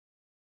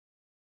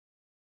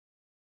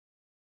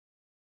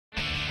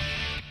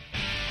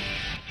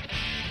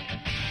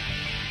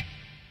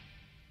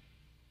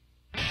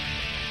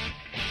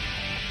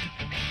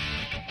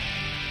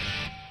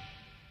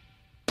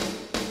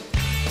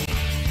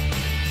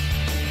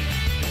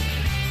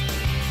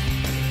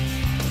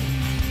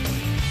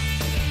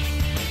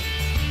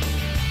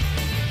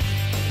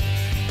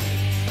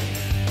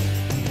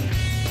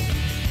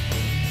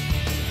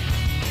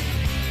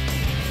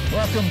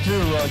Welcome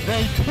to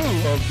day 2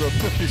 of the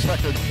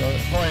 52nd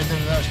Hawaiian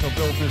International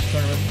Billfish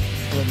Tournament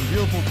in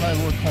beautiful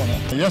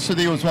Kailua-Kona.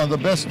 Yesterday was one of the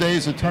best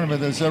days the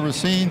tournament has ever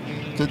seen.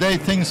 Today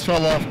things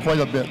fell off quite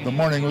a bit. The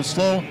morning was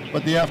slow,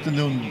 but the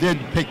afternoon did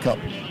pick up.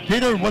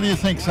 Peter, what do you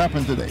think's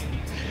happened today?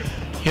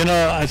 You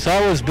know, it's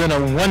always been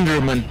a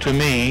wonderment to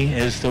me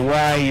as to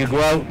why you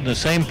go out in the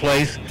same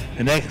place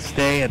the next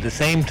day at the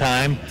same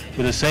time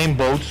with the same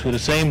boats, with the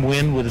same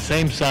wind, with the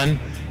same sun,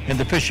 and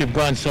the fish have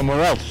gone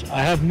somewhere else.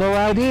 I have no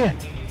idea.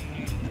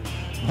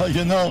 Well,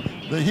 you know,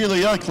 the Hilo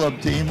Yacht Club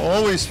team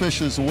always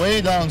fishes way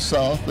down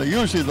south. They're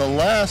usually the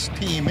last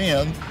team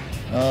in.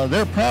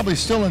 They're probably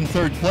still in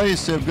third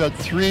place. They've got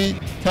 3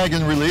 tag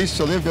and release,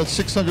 so they've got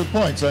 600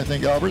 points, I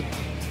think, Albert.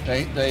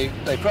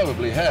 They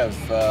probably have,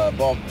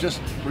 Bob.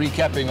 Just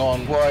recapping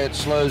on why it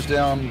slows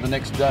down the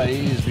next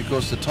day is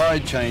because the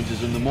tide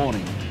changes in the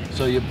morning.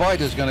 So your bite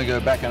is going to go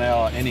back an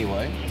hour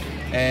anyway.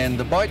 And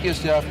the bite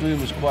yesterday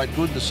afternoon was quite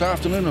good. This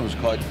afternoon it was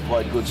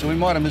quite good. So we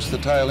might have missed the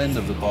tail end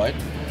of the bite.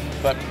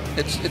 But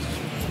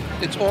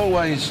it's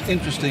always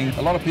interesting.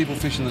 A lot of people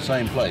fish in the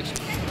same place.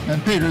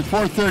 And Peter,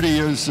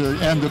 4:30 is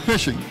end of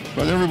fishing,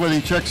 but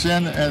everybody checks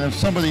in, and if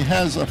somebody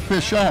has a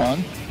fish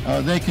on,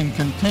 they can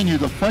continue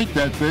to fight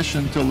that fish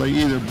until they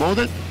either boat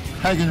it,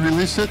 tag and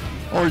release it,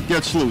 or it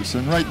gets loose.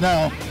 And right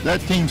now,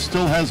 that team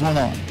still has one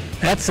on.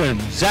 That's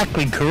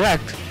exactly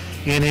correct.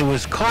 And it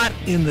was caught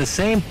in the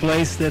same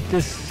place that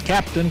this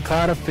captain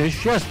caught a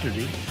fish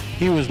yesterday.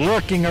 He was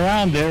lurking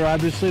around there,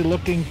 obviously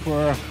looking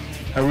for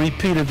a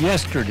repeat of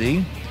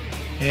yesterday.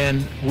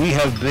 And we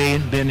have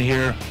been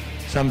here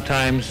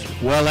sometimes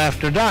well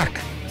after dark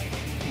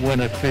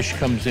when a fish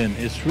comes in.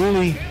 It's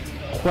really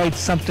quite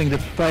something to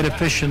fight a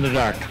fish in the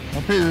dark.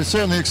 Well, Peter, it's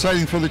certainly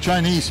exciting for the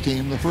Chinese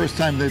team, the first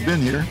time they've been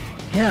here.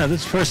 Yeah,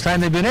 this is the first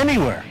time they've been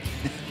anywhere.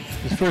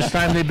 It's the first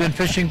time they've been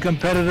fishing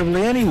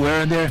competitively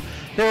anywhere, and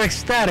they're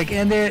ecstatic,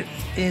 and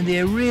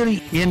they're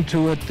really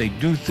into it. They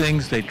do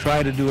things, they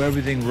try to do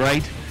everything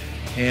right,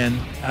 and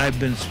I've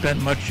spent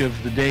much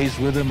of the days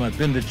with them. I've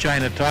been to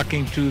China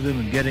talking to them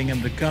and getting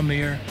them to come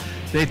here.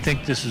 They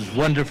think this is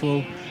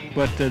wonderful,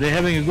 but they're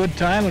having a good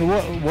time. And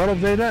what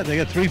have they done? They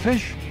got 3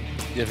 fish?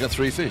 Yeah, they've got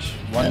 3 fish.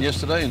 1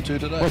 yesterday and 2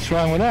 today. What's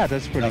wrong with that?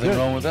 That's pretty good. Nothing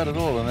wrong with that at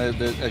all. And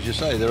they're, as you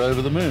say, they're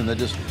over the moon. They're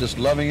just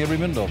loving every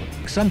minute of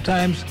it.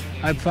 Sometimes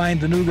I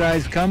find the new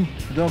guys come,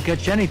 don't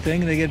catch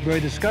anything, and they get very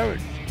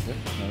discouraged. Yep.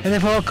 And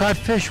they've all caught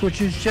fish,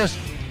 which is just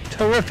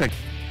terrific.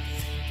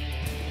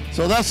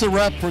 So that's a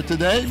wrap for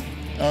today.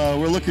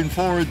 We're looking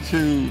forward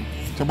to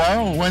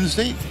tomorrow,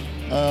 Wednesday.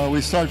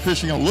 We start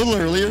fishing a little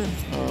earlier.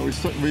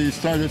 We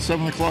start at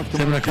 7 o'clock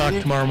tomorrow. 7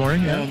 o'clock tomorrow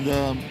morning, yeah.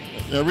 And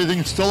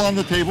everything's still on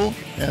the table,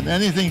 and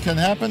anything can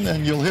happen,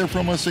 and you'll hear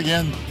from us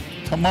again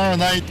tomorrow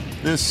night,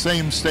 this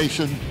same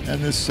station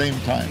and this same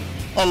time.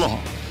 Aloha.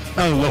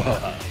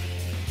 Aloha.